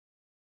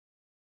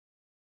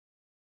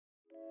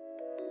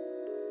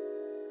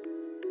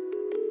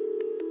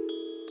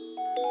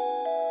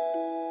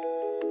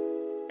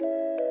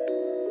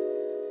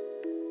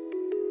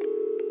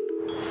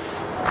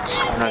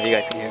if you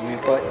guys can hear me,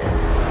 but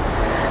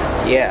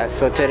yeah,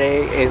 so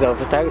today is a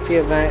photography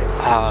event.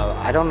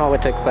 I don't know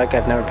what to expect.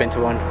 I've never been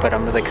to one, but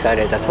I'm really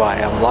excited. That's why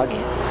I'm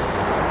vlogging.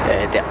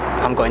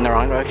 I'm going the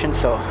wrong direction,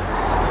 so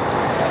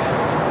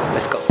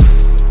let's go.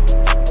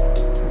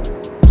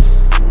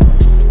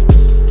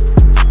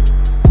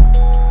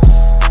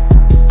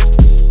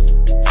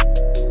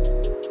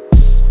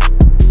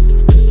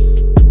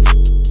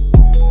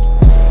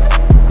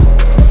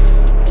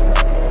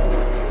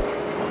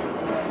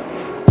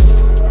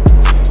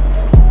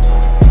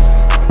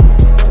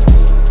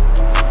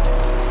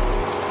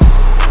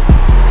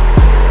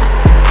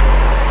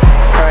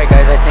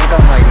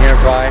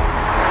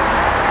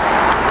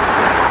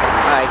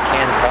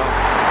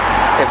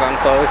 If I'm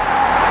close,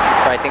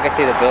 but I think I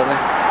see the building.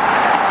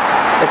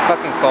 It's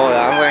fucking cold.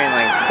 I'm wearing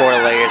like 4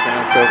 layers and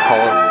it's still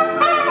cold.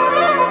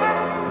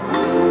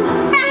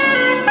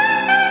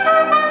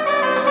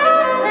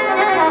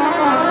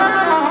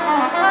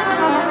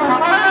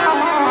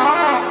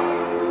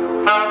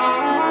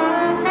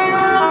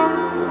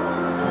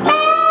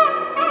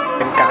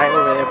 The guy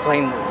over there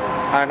playing,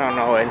 I don't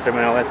know what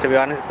instrument it was, to be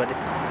honest, but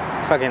it's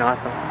fucking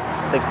awesome.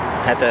 Like,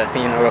 had to,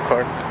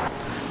 record.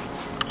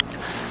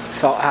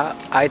 So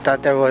I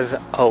thought there was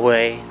a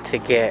way to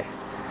get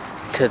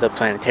to the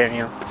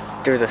planetarium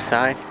through the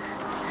side.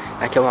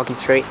 I kept walking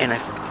straight and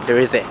there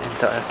isn't, and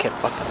so I kept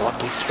fucking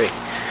walking straight.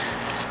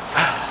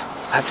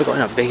 I have to go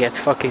in a big ass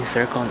fucking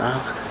circle now.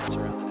 What's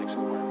around the next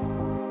corner?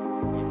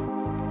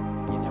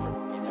 You never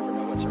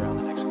know what's around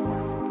the next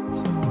corner.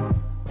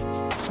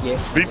 So. Yeah.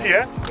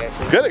 BTS?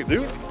 Yeah, get it,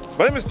 dude.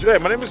 My name is Jay.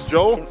 My name is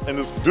Joe, and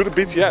this dude of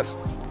BTS.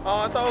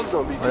 Oh, I thought it was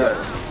gonna be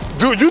BTS.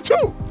 Dude, you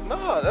too.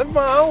 No, that's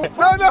my own.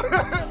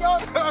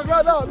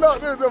 No,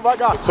 dude, my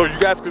God. So you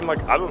guys can,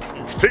 like, I don't,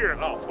 you figure it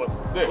out, but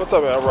yeah. What's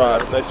up, man? I'm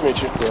Rod. Nice to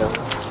meet you. Yeah.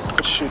 What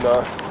you shooting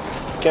on?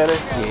 Canon?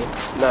 Yeah.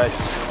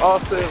 Nice.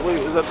 Also, wait,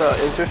 is that the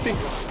M50?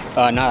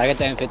 No, I got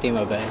the M50 in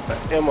my bag.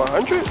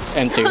 M100?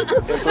 M2.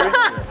 M3?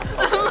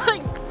 I'm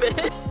like,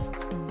 bitch.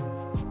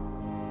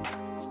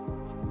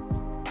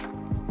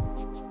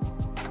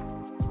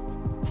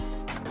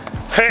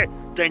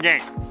 Hey,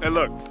 gang. Hey,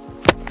 look.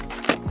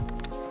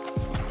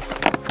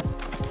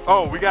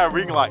 Oh, we got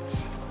ring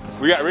lights.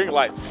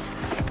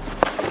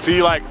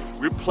 See, like,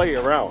 we play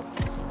around.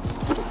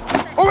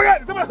 Oh my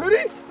God, is that my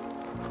hoodie?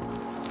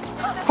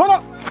 Hold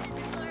up.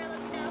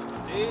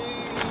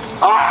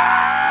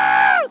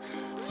 Ah!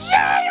 Shit!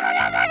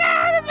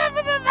 That's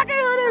my fucking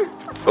hoodie.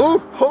 Oh,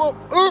 hold up.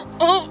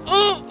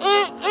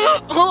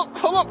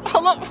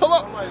 Hold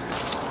up.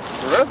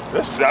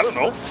 That's, I don't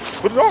know.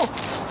 Put it on.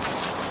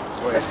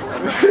 Wait.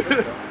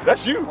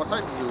 That's you. What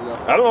size is it, though?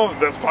 I don't know.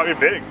 That's probably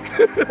big.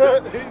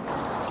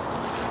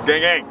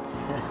 Gang.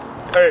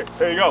 Hey,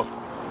 here you go.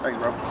 Thank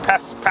you, bro.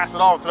 Pass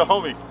it on to the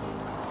homie.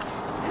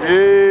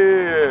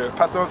 Yeah,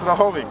 pass it on to the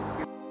homie.